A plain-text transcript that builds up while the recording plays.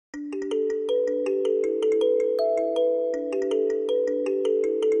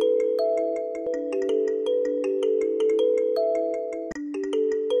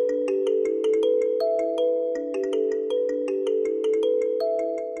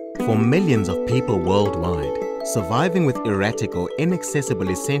For millions of people worldwide, surviving with erratic or inaccessible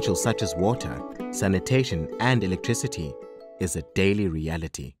essentials such as water, sanitation, and electricity is a daily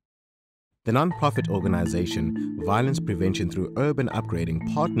reality. The non-profit organization Violence Prevention Through Urban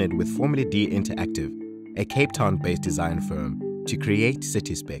Upgrading partnered with Formula D Interactive, a Cape Town-based design firm, to create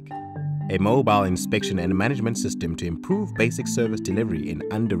Cityspec, a mobile inspection and management system to improve basic service delivery in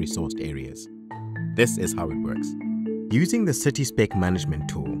under-resourced areas. This is how it works. Using the Cityspec management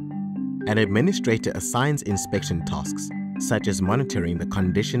tool, an administrator assigns inspection tasks, such as monitoring the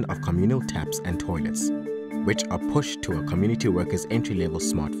condition of communal taps and toilets, which are pushed to a community worker's entry-level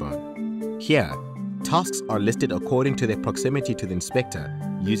smartphone. Here, tasks are listed according to their proximity to the inspector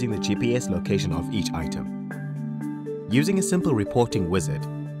using the GPS location of each item. Using a simple reporting wizard,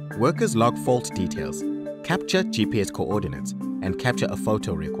 workers log fault details, capture GPS coordinates, and capture a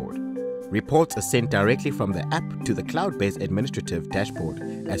photo record. Reports are sent directly from the app to the cloud-based administrative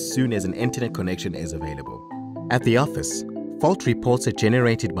dashboard as soon as an internet connection is available. At the office, fault reports are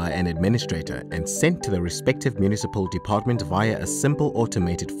generated by an administrator and sent to the respective municipal department via a simple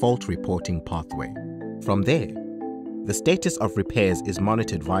automated fault reporting pathway. From there, the status of repairs is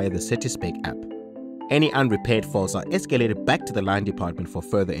monitored via the Cityspec app. Any unrepaired faults are escalated back to the line department for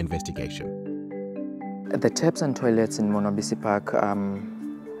further investigation. The taps and toilets in Monwabisi Park,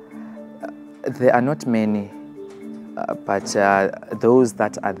 there are not many, but those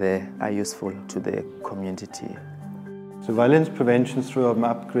that are there are useful to the community. So violence prevention through urban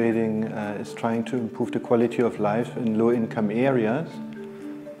upgrading is trying to improve the quality of life in low-income areas,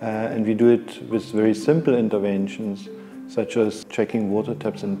 and we do it with very simple interventions such as checking water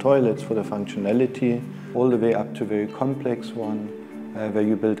taps and toilets for the functionality, all the way up to a very complex one where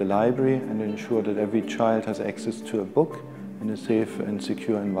you build a library and ensure that every child has access to a book in a safe and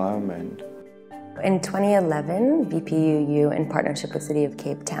secure environment. In 2011, VPUU, in partnership with City of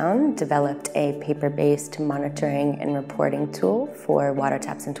Cape Town, developed a paper-based monitoring and reporting tool for water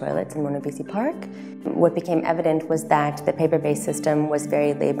taps and toilets in Monwabisi Park. What became evident was that the paper-based system was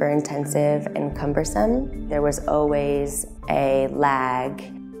very labor-intensive and cumbersome. There was always a lag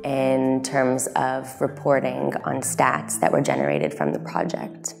in terms of reporting on stats that were generated from the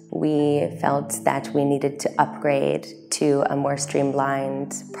project. We felt that we needed to upgrade to a more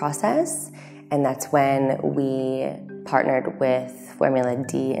streamlined process. And that's when we partnered with Formula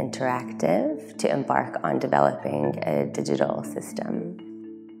D Interactive to embark on developing a digital system.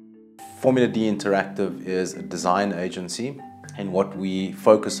 Formula D Interactive is a design agency, and what we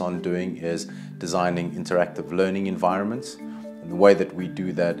focus on doing is designing interactive learning environments. And the way that we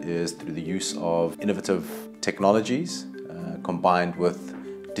do that is through the use of innovative technologies combined with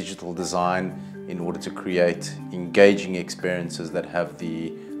digital design in order to create engaging experiences that have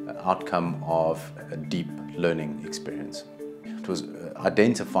the outcome of a deep learning experience. It was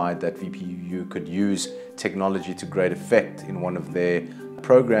identified that VPUU could use technology to great effect in one of their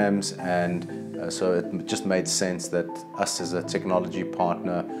programs, and so it just made sense that us as a technology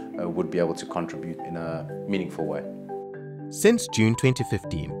partner would be able to contribute in a meaningful way. Since June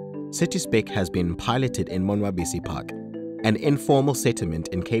 2015, Cityspec has been piloted in Monwabisi Park, an informal settlement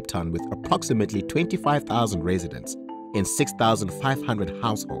in Cape Town with approximately 25,000 residents in 6,500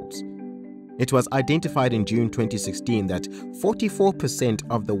 households. It was identified in June 2016 that 44%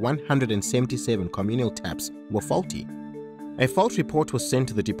 of the 177 communal taps were faulty. A fault report was sent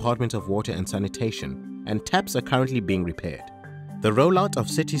to the Department of Water and Sanitation, and taps are currently being repaired. The rollout of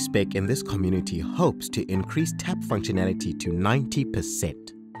Cityspec in this community hopes to increase tap functionality to 90%.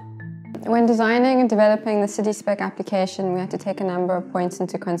 When designing and developing the Cityspec application, we had to take a number of points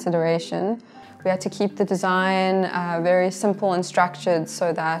into consideration. We had to keep the design very simple and structured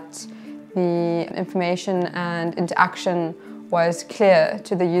so that the information and interaction was clear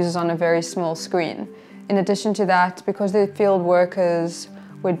to the users on a very small screen. In addition to that, because the field workers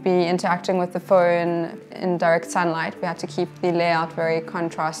would be interacting with the phone in direct sunlight, we had to keep the layout very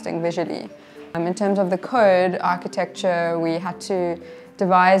contrasting visually. In terms of the code architecture, we had to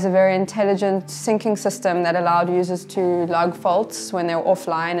devise a very intelligent syncing system that allowed users to log faults when they were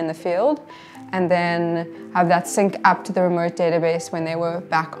offline in the field, and then have that sync up to the remote database when they were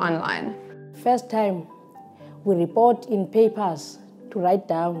back online. First time, we report in papers to write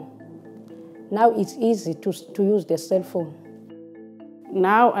down. Now it's easy to use the cell phone.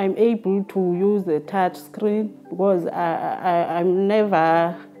 Now I'm able to use the touch screen because I'm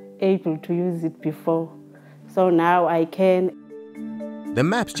never able to use it before. So now I can. The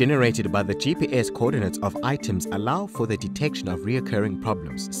maps generated by the GPS coordinates of items allow for the detection of recurring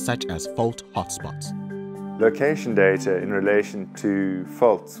problems such as fault hotspots. Location data in relation to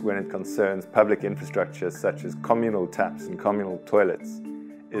faults when it concerns public infrastructure such as communal taps and communal toilets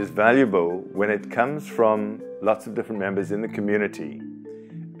is valuable when it comes from lots of different members in the community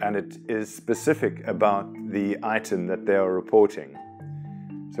and it is specific about the item that they are reporting.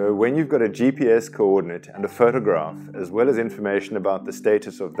 So when you've got a GPS coordinate and a photograph, as well as information about the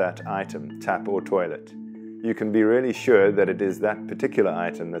status of that item, tap or toilet, you can be really sure that it is that particular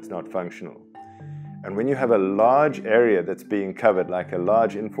item that's not functional. And when you have a large area that's being covered, like a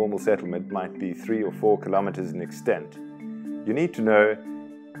large informal settlement might be 3 or 4 kilometers in extent, you need to know,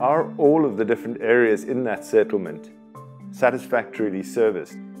 are all of the different areas in that settlement satisfactorily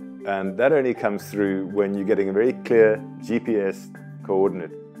serviced? And that only comes through when you're getting a very clear GPS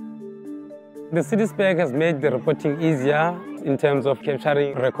coordinate. The Cityspec has made the reporting easier in terms of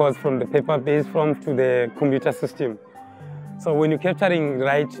capturing records from the paper-based form to the computer system. So when you're capturing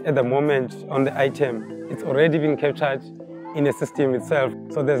right at the moment on the item, it's already been captured in the system itself.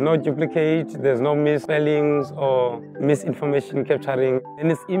 So there's no duplicate, there's no misspellings or misinformation capturing.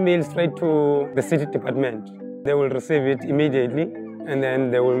 And it's emailed straight to the city department. They will receive it immediately and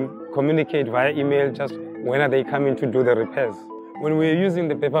then they will communicate via email just when are they coming to do the repairs. When we were using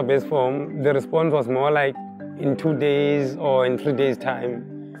the paper-based form, the response was more like in 2 days or in 3 days'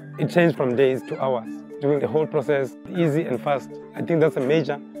 time. It changed from days to hours. Doing the whole process easy and fast. I think that's a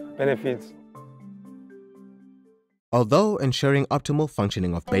major benefit. Although ensuring optimal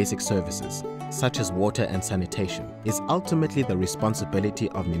functioning of basic services, such as water and sanitation, is ultimately the responsibility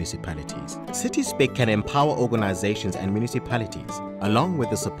of municipalities, Cityspec can empower organizations and municipalities, along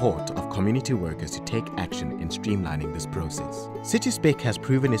with the support of community workers, to take action in streamlining this process. Cityspec has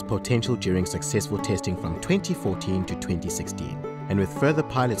proven its potential during successful testing from 2014 to 2016, and with further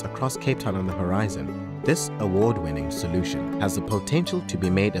pilots across Cape Town on the horizon, this award-winning solution has the potential to be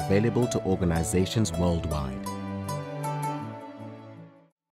made available to organizations worldwide.